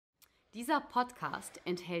Dieser Podcast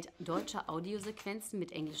enthält deutsche Audiosequenzen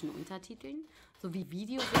mit englischen Untertiteln sowie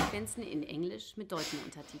Videosequenzen in Englisch mit deutschen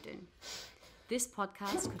Untertiteln. This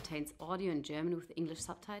podcast contains audio in German with English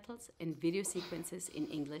subtitles and video sequences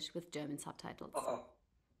in English with German subtitles.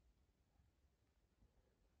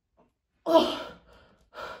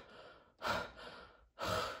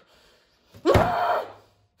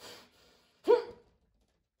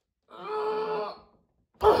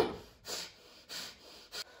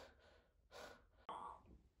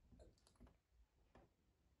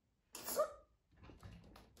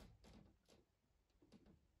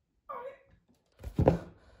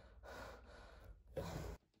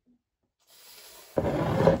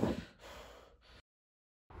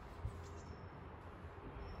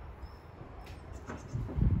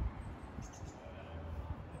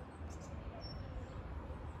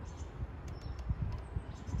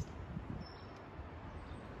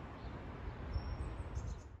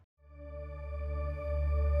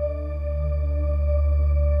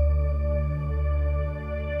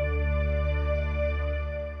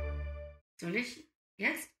 Soll ich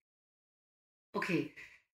jetzt? Okay.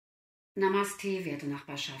 Namaste, werte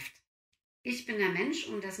Nachbarschaft. Ich bin der Mensch,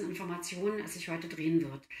 um dessen Informationen es sich heute drehen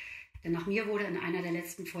wird. Denn nach mir wurde in einer der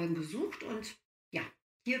letzten Folgen gesucht und ja,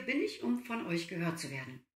 hier bin ich, um von euch gehört zu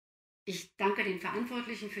werden. Ich danke den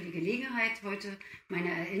Verantwortlichen für die Gelegenheit, heute meine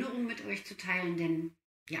Erinnerungen mit euch zu teilen, denn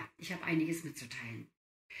ja, ich habe einiges mitzuteilen.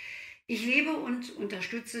 Ich lebe und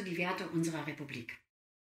unterstütze die Werte unserer Republik.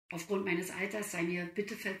 Aufgrund meines Alters sei mir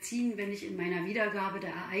bitte verziehen, wenn ich in meiner Wiedergabe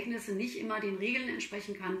der Ereignisse nicht immer den Regeln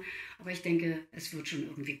entsprechen kann, aber ich denke, es wird schon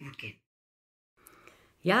irgendwie gut gehen.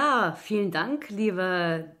 Ja, vielen Dank,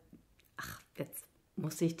 liebe... jetzt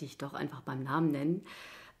muss ich dich doch einfach beim Namen nennen.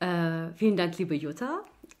 Vielen Dank, liebe Jutta.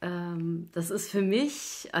 Das ist für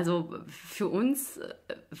mich, also für uns,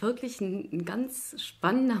 wirklich ein ganz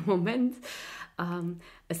spannender Moment.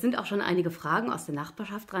 Es sind auch schon einige Fragen aus der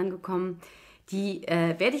Nachbarschaft reingekommen. Die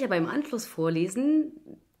werde ich aber im Anschluss vorlesen.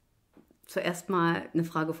 Zuerst mal eine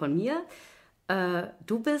Frage von mir.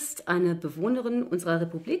 Du bist eine Bewohnerin unserer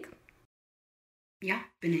Republik? Ja,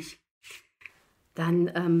 bin ich.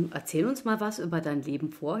 Dann erzähl uns mal was über dein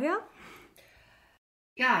Leben vorher.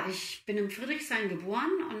 Ja, ich bin in Friedrichshain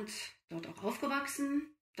geboren und dort auch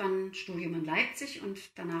aufgewachsen. Dann Studium in Leipzig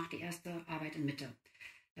und danach die erste Arbeit in Mitte.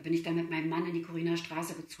 Da bin ich dann mit meinem Mann in die Coriner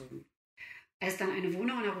Straße gezogen. Als dann eine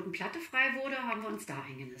Wohnung an der Roten Platte frei wurde, haben wir uns da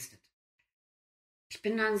eingenistet. Ich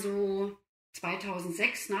bin dann so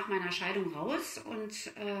 2006 nach meiner Scheidung raus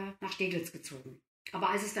und nach Steglitz gezogen. Aber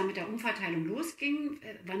als es dann mit der Umverteilung losging,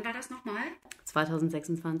 wann war das nochmal?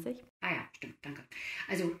 2026. Ah ja, stimmt, danke.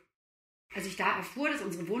 Also, als ich da erfuhr, dass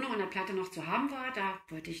unsere Wohnung an der Platte noch zu haben war, da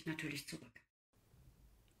wollte ich natürlich zurück.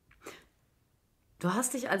 Du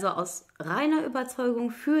hast dich also aus reiner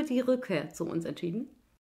Überzeugung für die Rückkehr zu uns entschieden?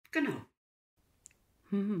 Genau.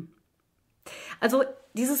 Also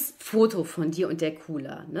dieses Foto von dir und der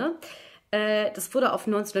Cooler, ne? Das wurde auf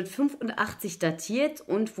 1985 datiert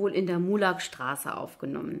und wohl in der Mulagstraße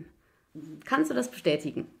aufgenommen. Kannst du das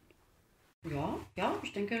bestätigen? Ja,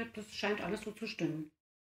 ich denke, das scheint alles so zu stimmen.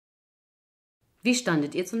 Wie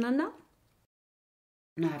standet ihr zueinander?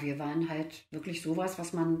 Na, wir waren halt wirklich sowas,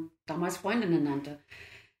 was man damals Freundinnen nannte.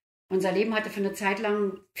 Unser Leben hatte für eine Zeit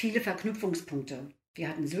lang viele Verknüpfungspunkte. Wir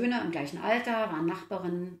hatten Söhne im gleichen Alter, waren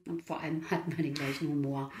Nachbarinnen und vor allem hatten wir den gleichen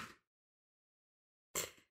Humor.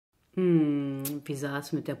 Wie sah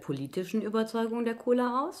es mit der politischen Überzeugung der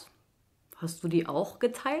Cola aus? Hast du die auch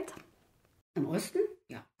geteilt? Im Osten?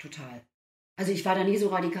 Ja, total. Also ich war da nie so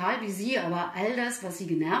radikal wie sie, aber all das, was sie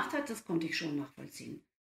genervt hat, das konnte ich schon nachvollziehen.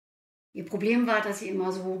 Ihr Problem war, dass sie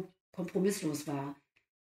immer so kompromisslos war.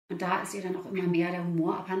 Und da ist ihr dann auch immer mehr der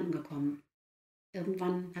Humor abhanden gekommen.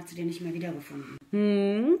 Irgendwann hat sie den nicht mehr wiedergefunden.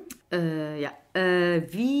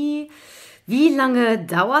 Wie lange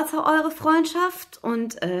dauerte eure Freundschaft?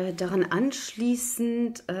 Und daran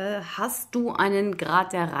anschließend hast du einen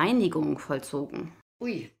Grad der Reinigung vollzogen?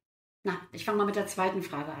 Ui, na, ich fange mal mit der zweiten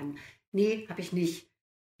Frage an. Nee, habe ich nicht.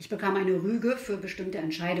 Ich bekam eine Rüge für bestimmte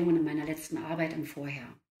Entscheidungen in meiner letzten Arbeit im Vorher.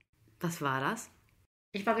 Was war das?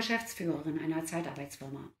 Ich war Geschäftsführerin einer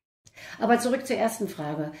Zeitarbeitsfirma. Aber zurück zur ersten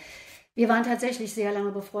Frage. Wir waren tatsächlich sehr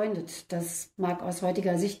lange befreundet. Das mag aus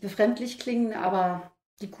heutiger Sicht befremdlich klingen, aber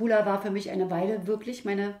die Kula war für mich eine Weile wirklich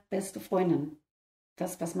meine beste Freundin.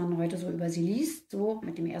 Das, was man heute so über sie liest, so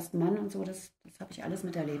mit dem ersten Mann und so, das habe ich alles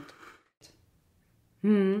miterlebt.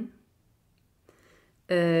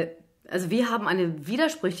 Also wir haben eine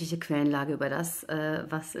widersprüchliche Quellenlage über das,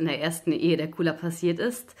 was in der ersten Ehe der Kula passiert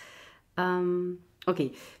ist.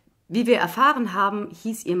 Okay, wie wir erfahren haben,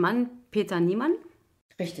 hieß ihr Mann Peter Niemann.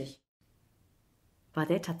 Richtig. War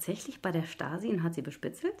der tatsächlich bei der Stasi und hat sie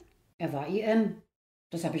bespitzelt? Er war IM.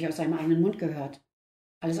 Das habe ich aus seinem eigenen Mund gehört.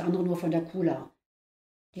 Alles andere nur von der Kula.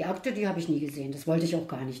 Die Akte, die habe ich nie gesehen. Das wollte ich auch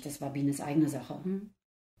gar nicht. Das war Bienes eigene Sache.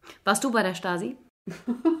 Warst du bei der Stasi?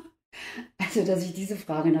 Also, dass ich diese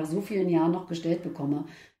Frage nach so vielen Jahren noch gestellt bekomme.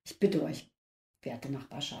 Ich bitte euch, werte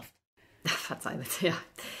Nachbarschaft. Ach, verzeih bitte, ja.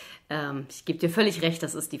 Ich gebe dir völlig recht,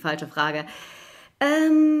 das ist die falsche Frage.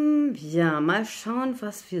 Ja, mal schauen,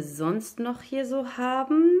 was wir sonst noch hier so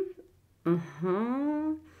haben.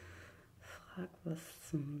 Aha. Frag was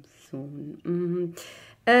zum Sohn.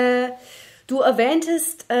 Du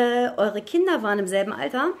erwähntest, eure Kinder waren im selben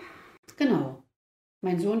Alter? Genau.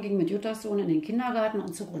 Mein Sohn ging mit Juttas Sohn in den Kindergarten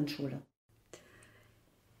und zur Grundschule.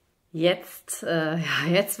 Jetzt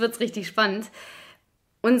wird's richtig spannend.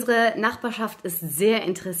 Unsere Nachbarschaft ist sehr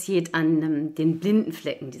interessiert an den blinden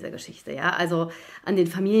Flecken dieser Geschichte, ja? Also an den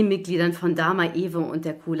Familienmitgliedern von Dama, Ewe und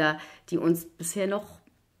der Kula, die uns bisher noch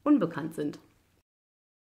unbekannt sind.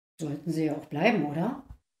 Sollten sie ja auch bleiben, oder?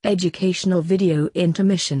 Educational Video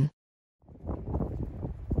Intermission.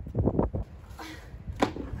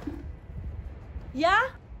 Ja?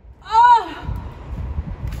 Oh!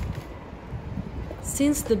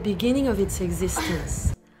 Since the beginning of its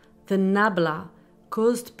existence, the Nabla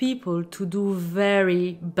caused people to do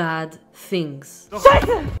very bad things.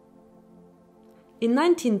 In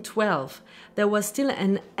 1912, there was still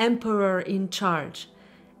an emperor in charge,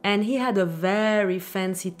 and he had a very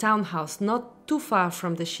fancy townhouse not too far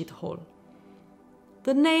from the shithole.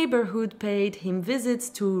 The neighborhood paid him visits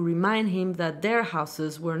to remind him that their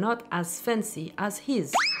houses were not as fancy as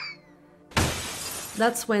his.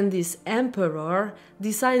 That's when this emperor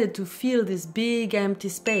decided to fill this big empty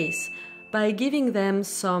space by giving them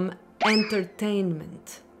some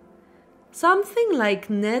entertainment. Something like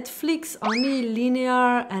Netflix, only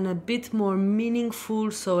linear and a bit more meaningful,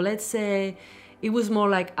 so let's say it was more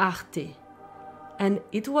like Arte. And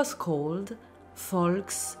it was called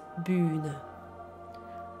Volksbühne.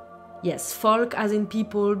 Yes, Volk as in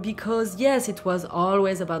people, because yes, it was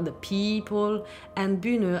always about the people, and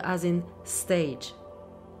Bühne as in stage.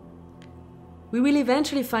 We will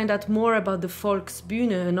eventually find out more about the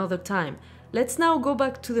Volksbühne another time. Let's now go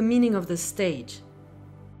back to the meaning of the stage.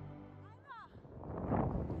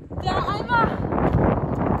 Der Eimer!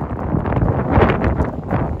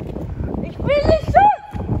 Ich will nicht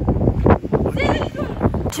schuld! Sie sind schuld!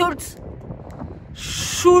 Schultze!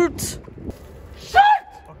 Schultze!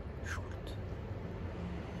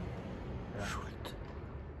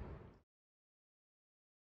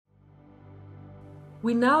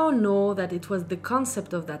 We now know that it was the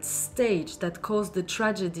concept of that stage that caused the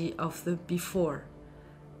tragedy of the before.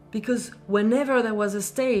 Because whenever there was a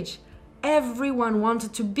stage, everyone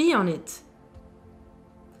wanted to be on it.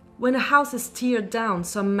 When a house is teared down,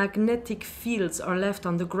 some magnetic fields are left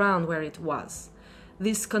on the ground where it was.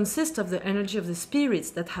 This consists of the energy of the spirits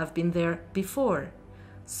that have been there before.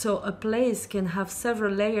 So a place can have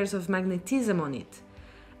several layers of magnetism on it.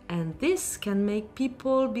 And this can make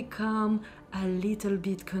people become a little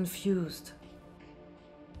bit confused.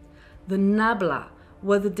 The Nabla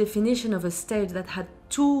were the definition of a stage that had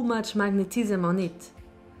too much magnetism on it.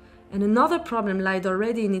 And another problem lied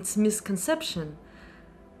already in its misconception,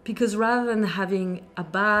 because rather than having a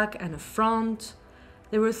back and a front,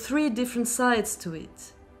 there were 3 different sides to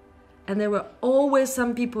it. And there were always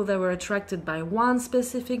some people that were attracted by one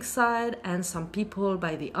specific side and some people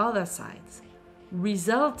by the other sides,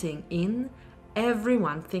 resulting in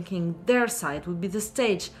everyone thinking their side would be the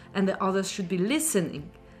stage and the others should be listening.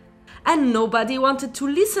 And nobody wanted to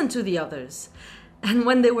listen to the others. And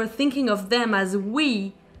when they were thinking of them as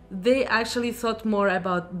we, they actually thought more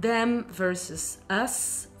about them versus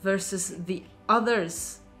us versus the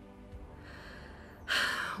others.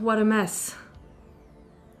 What a mess.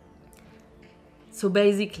 So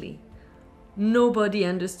basically, nobody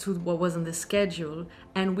understood what was on the schedule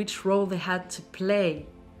and which role they had to play.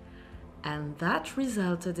 And that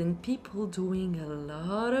resulted in people doing a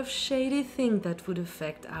lot of shady things that would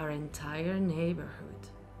affect our entire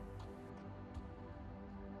neighborhood.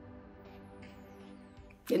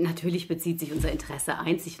 Natürlich bezieht sich unser Interesse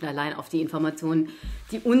einzig und allein auf die Informationen,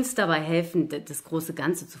 die uns dabei helfen, das große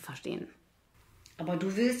Ganze zu verstehen. Aber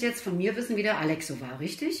du willst jetzt von mir wissen, wie der Alex so war,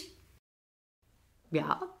 richtig?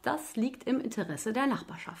 Ja, das liegt im Interesse der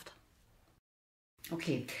Nachbarschaft.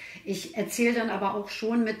 Okay, ich erzähle dann aber auch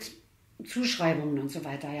schon mit Zuschreibungen und so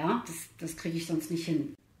weiter, ja? Das kriege ich sonst nicht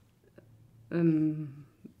hin.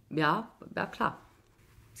 Ja, klar.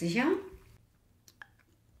 Sicher?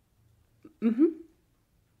 Mhm.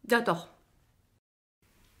 Ja, doch.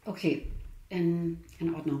 Okay, in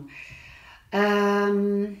Ordnung.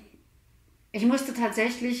 Ich musste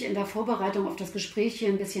tatsächlich in der Vorbereitung auf das Gespräch hier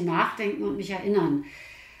ein bisschen nachdenken und mich erinnern.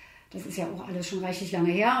 Das ist ja auch alles schon reichlich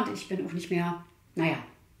lange her und ich bin auch nicht mehr,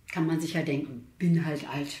 kann man sich ja denken, bin halt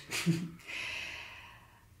alt.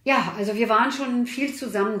 Ja, also wir waren schon viel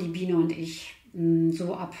zusammen, die Biene und ich.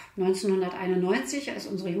 So ab 1991, als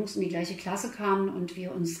unsere Jungs in die gleiche Klasse kamen und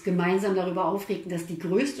wir uns gemeinsam darüber aufregten, dass die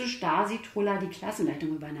größte Stasi-Troller die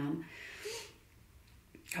Klassenleitung übernahm.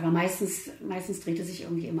 Aber meistens drehte sich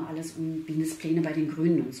irgendwie immer alles um Bienes Pläne bei den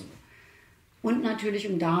Grünen und so. Und natürlich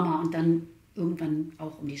um Dharma und dann irgendwann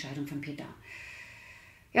auch um die Scheidung von Peter.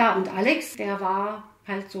 Ja, und Alex, der war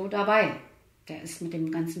halt so dabei. Der ist mit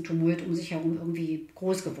dem ganzen Tumult um sich herum irgendwie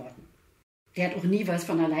groß geworden. Der hat auch nie was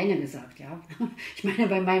von alleine gesagt, ja. Ich meine,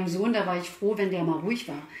 bei meinem Sohn, da war ich froh, wenn der mal ruhig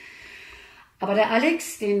war. Aber der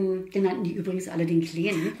Alex, den nannten die übrigens alle den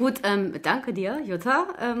Kleinen. Gut, danke dir, Jutta.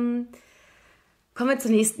 Kommen wir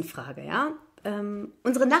zur nächsten Frage, ja.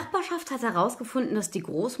 Unsere Nachbarschaft hat herausgefunden, dass die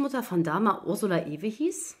Großmutter von Dharma Ursula Ewe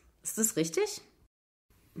hieß. Ist das richtig?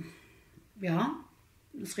 Ja,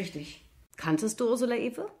 ist richtig. Kanntest du Ursula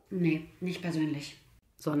Ewe? Nee, nicht persönlich.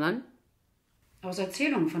 Sondern? Aus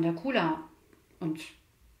Erzählungen von der Kula und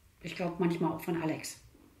ich glaube manchmal auch von Alex.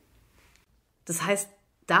 Das heißt,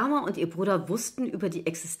 Dharma und ihr Bruder wussten über die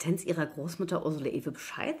Existenz ihrer Großmutter Ursula Ewe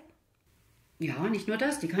Bescheid? Ja, nicht nur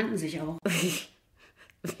das, die kannten sich auch.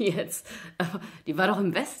 Wie jetzt? Die war doch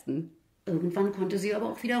im Westen. Irgendwann konnte sie aber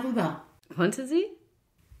auch wieder rüber. Konnte sie?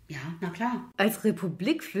 Ja, na klar. Als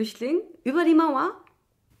Republikflüchtling über die Mauer?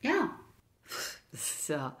 Ja. Das ist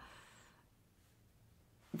ja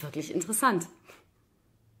wirklich interessant.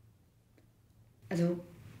 Also,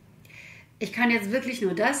 ich kann jetzt wirklich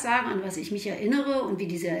nur das sagen, an was ich mich erinnere und wie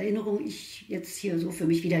diese Erinnerung ich jetzt hier so für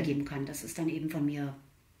mich wiedergeben kann. Das ist dann eben von mir,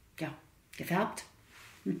 gefärbt.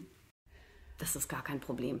 Das ist gar kein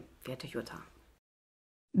Problem, werte Jutta.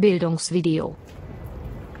 Bildungsvideo.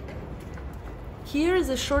 Here is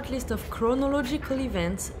a short list of chronological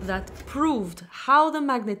events that proved how the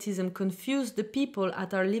magnetism confused the people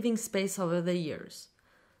at our living space over the years.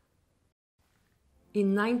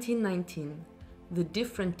 In 1919, the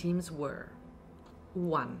different teams were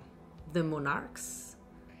 1. The Monarchs,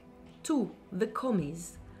 2. The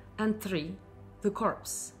Commies, and 3. The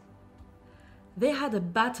Corps. They had a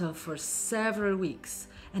battle for several weeks,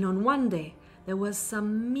 and on one day there was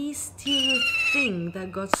some mysterious thing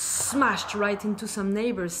that got smashed right into some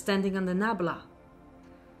neighbors standing on the Nabla.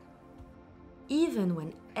 Even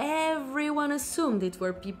when everyone assumed it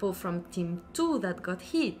were people from Team 2 that got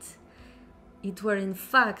hit, it were in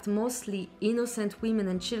fact mostly innocent women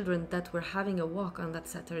and children that were having a walk on that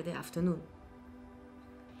Saturday afternoon.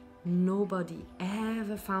 Nobody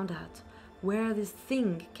ever found out where this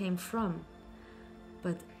thing came from,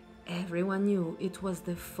 but everyone knew it was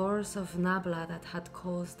the force of Nabla that had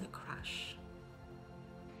caused the crash.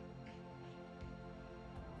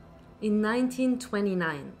 In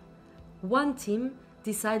 1929, one team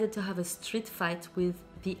decided to have a street fight with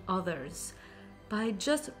the others by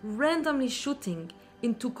just randomly shooting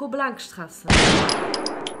into Koblankstraße.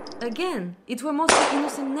 Again, it were mostly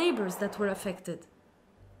innocent neighbors that were affected.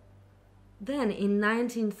 Then, in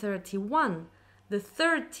 1931, the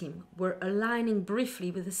third team were aligning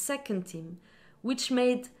briefly with the second team, which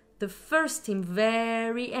made the first team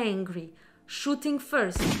very angry, shooting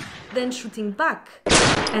first, then shooting back,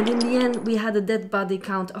 and in the end we had a dead body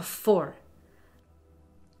count of 4.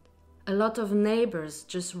 A lot of neighbors,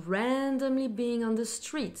 just randomly being on the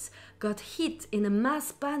streets, got hit in a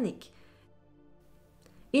mass panic.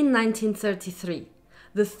 In 1933,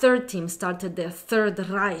 the third team started their Third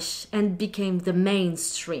Reich and became the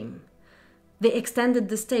mainstream. They extended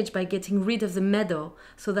the stage by getting rid of the meadow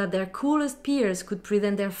so that their coolest peers could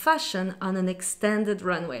present their fashion on an extended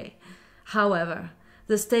runway. However,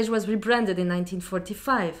 the stage was rebranded in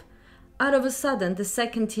 1945. Out of a sudden, the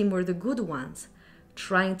second team were the good ones,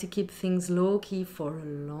 trying to keep things low-key for a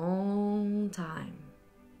long time.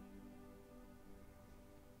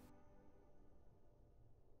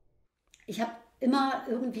 Ich habe immer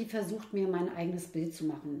irgendwie versucht, mir mein eigenes Bild zu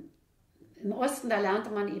machen. Im Osten, da lernte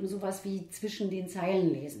man eben sowas wie zwischen den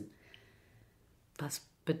Zeilen lesen. Was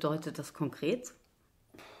bedeutet das konkret?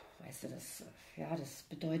 Weißt du, das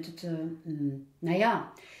bedeutete,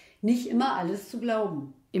 nicht immer alles zu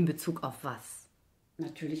glauben. In Bezug auf was?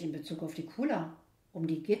 Natürlich in Bezug auf die Kula. Um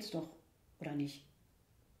die geht's doch, oder nicht?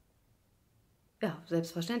 Ja,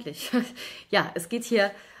 selbstverständlich. Ja, es geht hier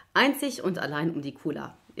einzig und allein um die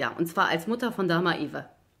Kula. Ja, und zwar als Mutter von Dharma Ewe.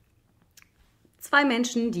 2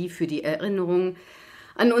 Menschen, die für die Erinnerung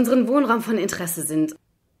an unseren Wohnraum von Interesse sind.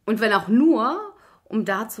 Und wenn auch nur, um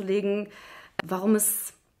darzulegen, warum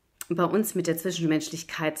es bei uns mit der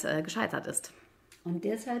Zwischenmenschlichkeit gescheitert ist. Und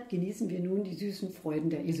deshalb genießen wir nun die süßen Freuden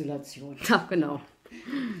der Isolation. Ja, genau.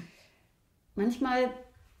 Manchmal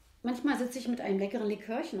sitze ich mit einem leckeren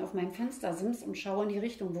Likörchen auf meinem Fenstersims und schaue in die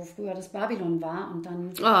Richtung, wo früher das Babylon war. Und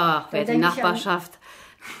dann. Ach, wer die Nachbarschaft.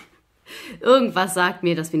 Irgendwas sagt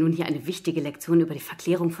mir, dass wir nun hier eine wichtige Lektion über die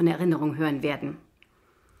Verklärung von Erinnerungen hören werden.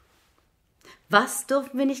 Was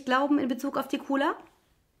dürfen wir nicht glauben in Bezug auf die Kula?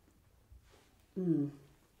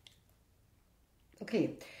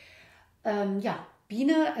 Okay.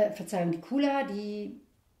 Die Kula, die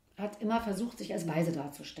hat immer versucht, sich als Weise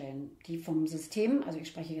darzustellen, die vom System, also ich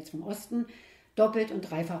spreche jetzt vom Osten, doppelt und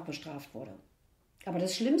dreifach bestraft wurde. Aber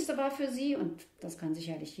das Schlimmste war für sie, und das kann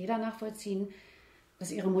sicherlich jeder nachvollziehen,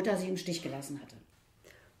 dass ihre Mutter sie im Stich gelassen hatte.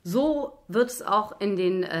 So wird es auch in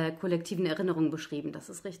den kollektiven Erinnerungen beschrieben, das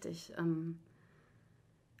ist richtig.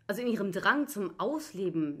 Also in ihrem Drang zum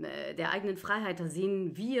Ausleben der eigenen Freiheit, da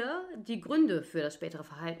sehen wir die Gründe für das spätere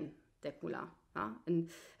Verhalten der Kula. Ja? In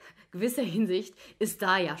gewisser Hinsicht ist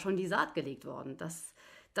da ja schon die Saat gelegt worden.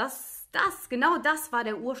 Genau das war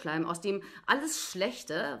der Urschleim, aus dem alles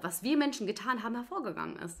Schlechte, was wir Menschen getan haben,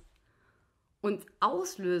 hervorgegangen ist. Und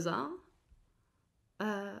Auslöser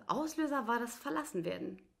war das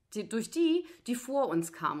Verlassenwerden. Durch die vor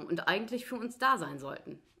uns kamen und eigentlich für uns da sein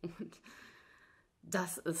sollten. Und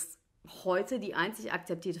das ist heute die einzig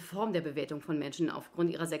akzeptierte Form der Bewertung von Menschen aufgrund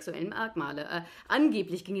ihrer sexuellen Merkmale.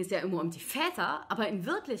 Angeblich ging es ja immer um die Väter, aber in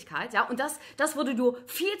Wirklichkeit, ja, und das wurde nur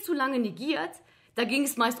viel zu lange negiert, da ging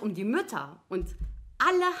es meist um die Mütter. Und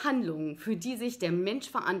alle Handlungen, für die sich der Mensch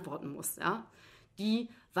verantworten muss, ja, die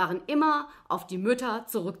waren immer auf die Mütter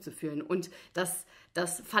zurückzuführen. Und das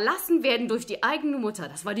Verlassenwerden durch die eigene Mutter,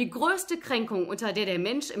 das war die größte Kränkung, unter der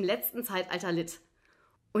Mensch im letzten Zeitalter litt.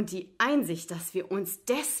 Und die Einsicht, dass wir uns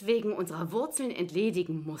deswegen unserer Wurzeln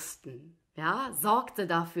entledigen mussten, ja, sorgte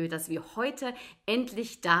dafür, dass wir heute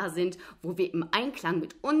endlich da sind, wo wir im Einklang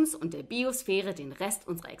mit uns und der Biosphäre den Rest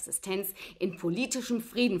unserer Existenz in politischem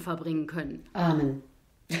Frieden verbringen können. Amen.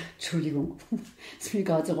 Entschuldigung, ist mir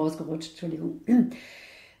gerade so rausgerutscht, Entschuldigung.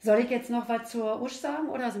 Soll ich jetzt noch was zur Usch sagen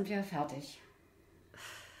oder sind wir fertig?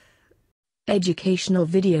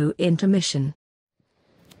 Educational Video Intermission.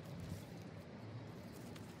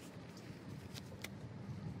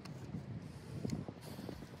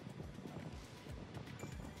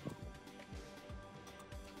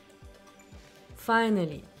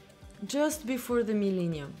 Finally, just before the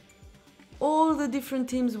millennium, all the different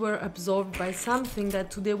teams were absorbed by something that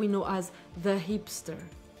today we know as the hipster.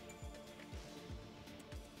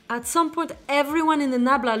 At some point, everyone in the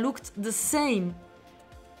Nabla looked the same.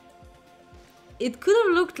 It could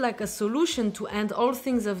have looked like a solution to end all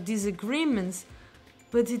things of disagreements,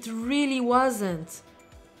 but it really wasn't.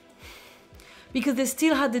 Because they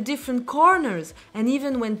still had the different corners, and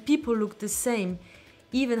even when people looked the same,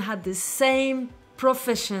 even had the same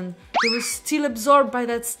profession, they were still absorbed by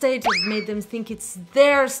that stage that made them think it's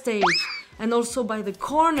their stage, and also by the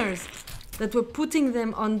corners that were putting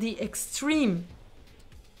them on the extreme.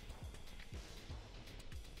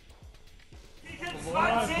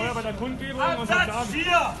 Vorher bei der Kundgebung und Absatz 4.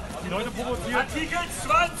 Die Leute provozieren. Artikel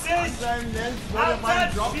 20.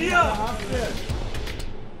 Absatz 4.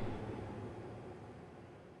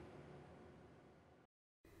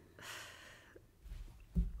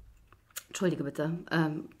 Entschuldige bitte.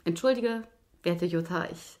 Entschuldige, werte Jutta,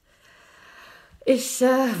 ich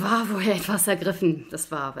war wohl etwas ergriffen. Das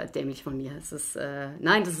war dämlich von mir.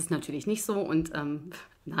 Nein, das ist natürlich nicht so. Und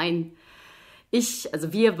nein,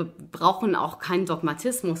 wir brauchen auch keinen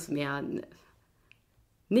Dogmatismus mehr.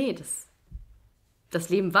 Nee, das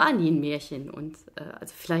Leben war nie ein Märchen. Und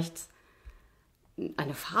also vielleicht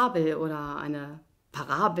eine Fabel oder eine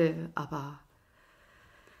Parabel, aber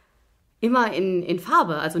immer in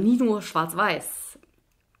Farbe, also nie nur schwarz-weiß.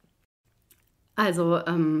 Also,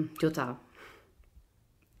 Jutta,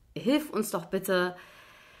 hilf uns doch bitte,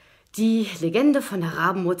 die Legende von der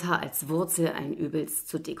Rabenmutter als Wurzel ein Übels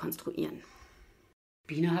zu dekonstruieren.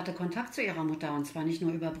 Biene hatte Kontakt zu ihrer Mutter, und zwar nicht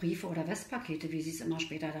nur über Briefe oder Westpakete, wie sie es immer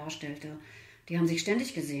später darstellte. Die haben sich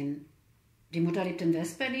ständig gesehen. Die Mutter lebt in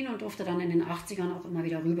Westberlin und durfte dann in den 80ern auch immer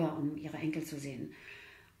wieder rüber, um ihre Enkel zu sehen.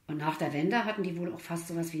 Und nach der Wende hatten die wohl auch fast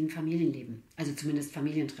sowas wie ein Familienleben, also zumindest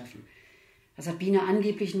Familientreffen. Das hat Biene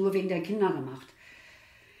angeblich nur wegen der Kinder gemacht.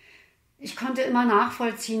 Ich konnte immer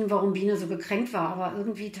nachvollziehen, warum Biene so gekränkt war, aber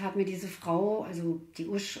irgendwie tat mir diese Frau, also die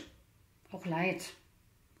Usch, auch leid.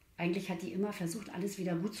 Eigentlich hat die immer versucht, alles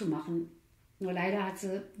wieder gut zu machen. Nur leider hat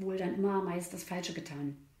sie wohl dann immer meist das Falsche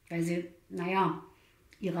getan, weil sie,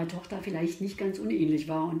 ihrer Tochter vielleicht nicht ganz unähnlich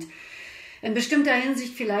war und in bestimmter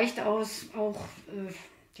Hinsicht vielleicht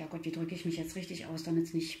wie drücke ich mich jetzt richtig aus, damit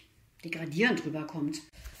es nicht degradierend rüberkommt.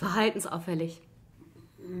 Verhaltensauffällig.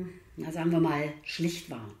 Na, sagen wir mal, schlicht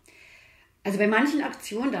war. Also bei manchen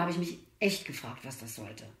Aktionen, da habe ich mich echt gefragt, was das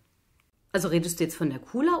sollte. Also redest du jetzt von der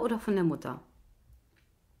Kula oder von der Mutter?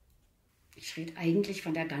 Ich rede eigentlich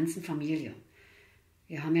von der ganzen Familie.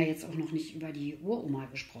 Wir haben ja jetzt auch noch nicht über die Uroma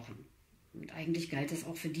gesprochen. Und eigentlich galt es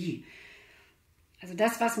auch für die. Also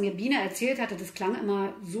das, was mir Biene erzählt hatte, das klang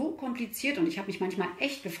immer so kompliziert und ich habe mich manchmal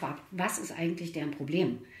echt gefragt, was ist eigentlich deren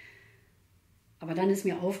Problem? Aber dann ist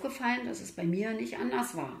mir aufgefallen, dass es bei mir nicht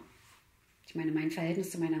anders war. Ich meine, mein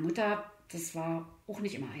Verhältnis zu meiner Mutter, das war auch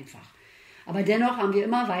nicht immer einfach. Aber dennoch haben wir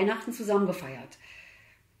immer Weihnachten zusammen gefeiert.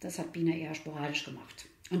 Das hat Biene eher sporadisch gemacht.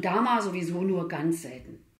 Und da mal sowieso nur ganz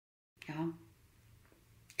selten. Ja.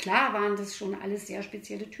 Klar waren das schon alles sehr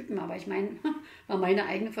spezielle Typen, aber ich meine, war meine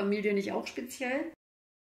eigene Familie nicht auch speziell?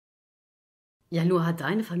 Ja, nur hat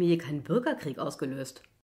deine Familie keinen Bürgerkrieg ausgelöst.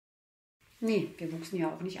 Nee, wir wuchsen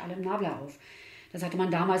ja auch nicht alle im Nabla auf. Das hatte man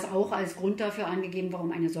damals auch als Grund dafür angegeben,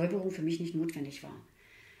 warum eine Säuberung für mich nicht notwendig war.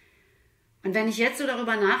 Und wenn ich jetzt so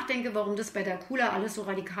darüber nachdenke, warum das bei der Kula alles so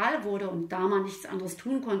radikal wurde und da man nichts anderes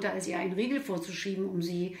tun konnte, als ihr einen Riegel vorzuschieben, um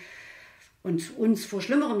sie und uns vor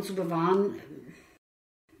Schlimmerem zu bewahren,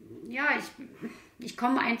 ja, ich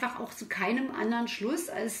komme einfach auch zu keinem anderen Schluss,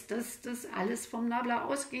 als dass das alles vom Nabla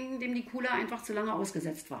ausging, dem die Kula einfach zu lange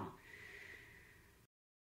ausgesetzt war.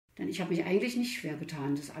 Denn ich habe mich eigentlich nicht schwer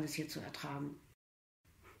getan, das alles hier zu ertragen.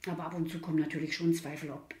 Aber ab und zu kommen natürlich schon Zweifel,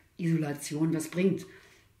 ob Isolation was bringt.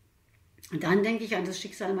 Und dann denke ich an das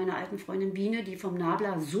Schicksal meiner alten Freundin Biene, die vom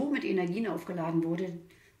Nabla so mit Energien aufgeladen wurde,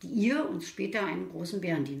 die ihr uns später einen großen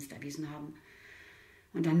Bärendienst erwiesen haben.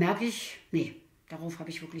 Und dann merke ich, nee, darauf habe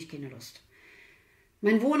ich wirklich keine Lust.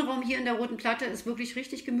 Mein Wohnraum hier in der Roten Platte ist wirklich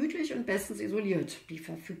richtig gemütlich und bestens isoliert. Die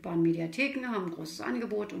verfügbaren Mediatheken haben ein großes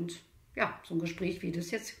Angebot und ja, so ein Gespräch wie das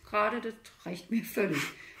jetzt gerade, das reicht mir völlig.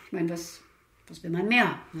 Ich meine, was will man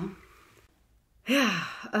mehr? Ne?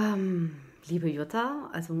 Ja, liebe Jutta,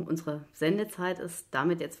 also unsere Sendezeit ist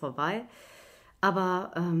damit jetzt vorbei.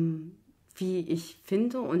 Aber wie ich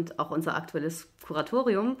finde und auch unser aktuelles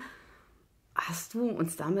Kuratorium, hast du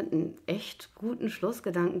uns damit einen echt guten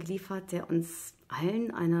Schlussgedanken geliefert, der uns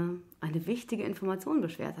allen eine wichtige Information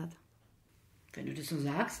beschert hat. Wenn du das so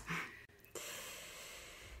sagst.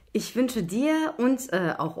 Ich wünsche dir und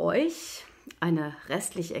auch euch eine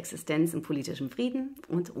restliche Existenz in politischem Frieden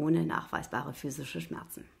und ohne nachweisbare physische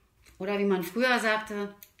Schmerzen. Oder wie man früher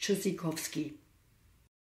sagte, Tschüssikowski.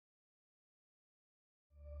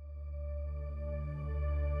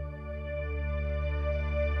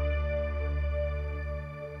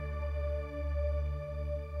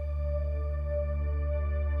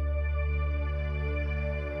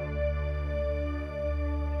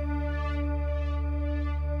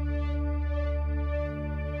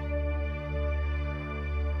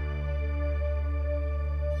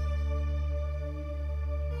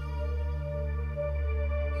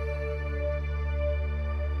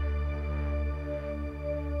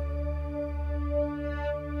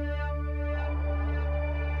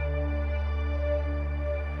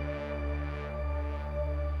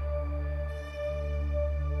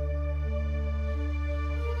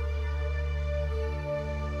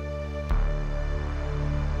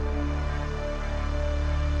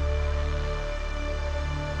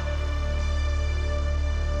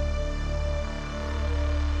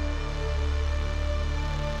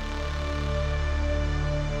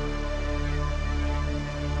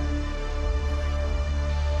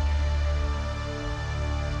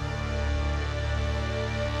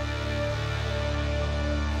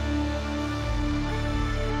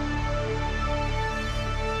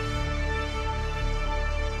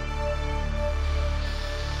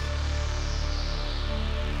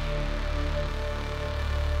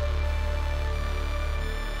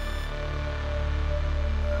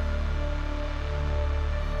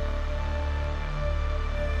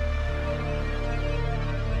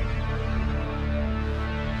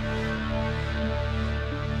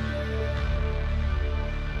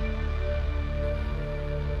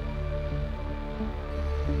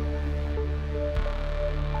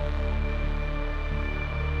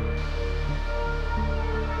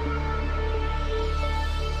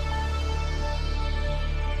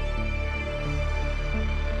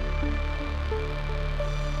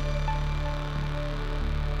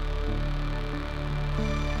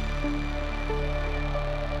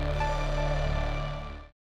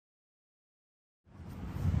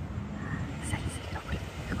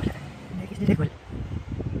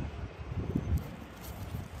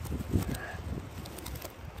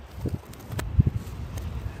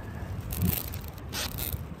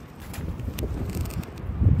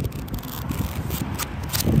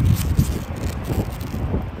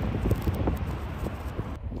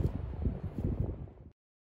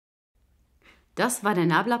 Das war der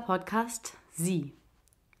Nabla-Podcast Sie.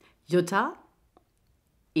 Jutta,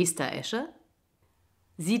 Esther Esche,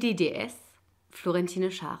 SiddhiDS,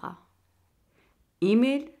 Florentine Schara.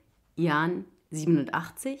 E-Mail Jan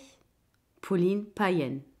 87, Pauline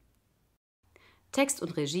Payen. Text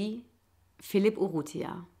und Regie Philipp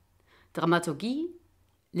Urrutia. Dramaturgie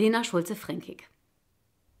Lena Schultze Frenking.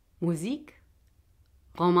 Musik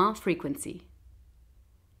Romain Frequency.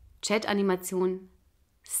 Chat-Animation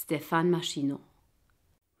Stéphane Mashyno.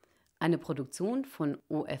 Eine Produktion von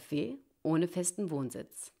OFW, Ohne festen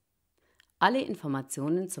Wohnsitz. Alle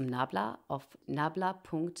Informationen zum Nabla auf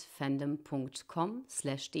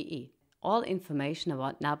nabla.fandom.com/de. All information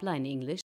about Nabla in English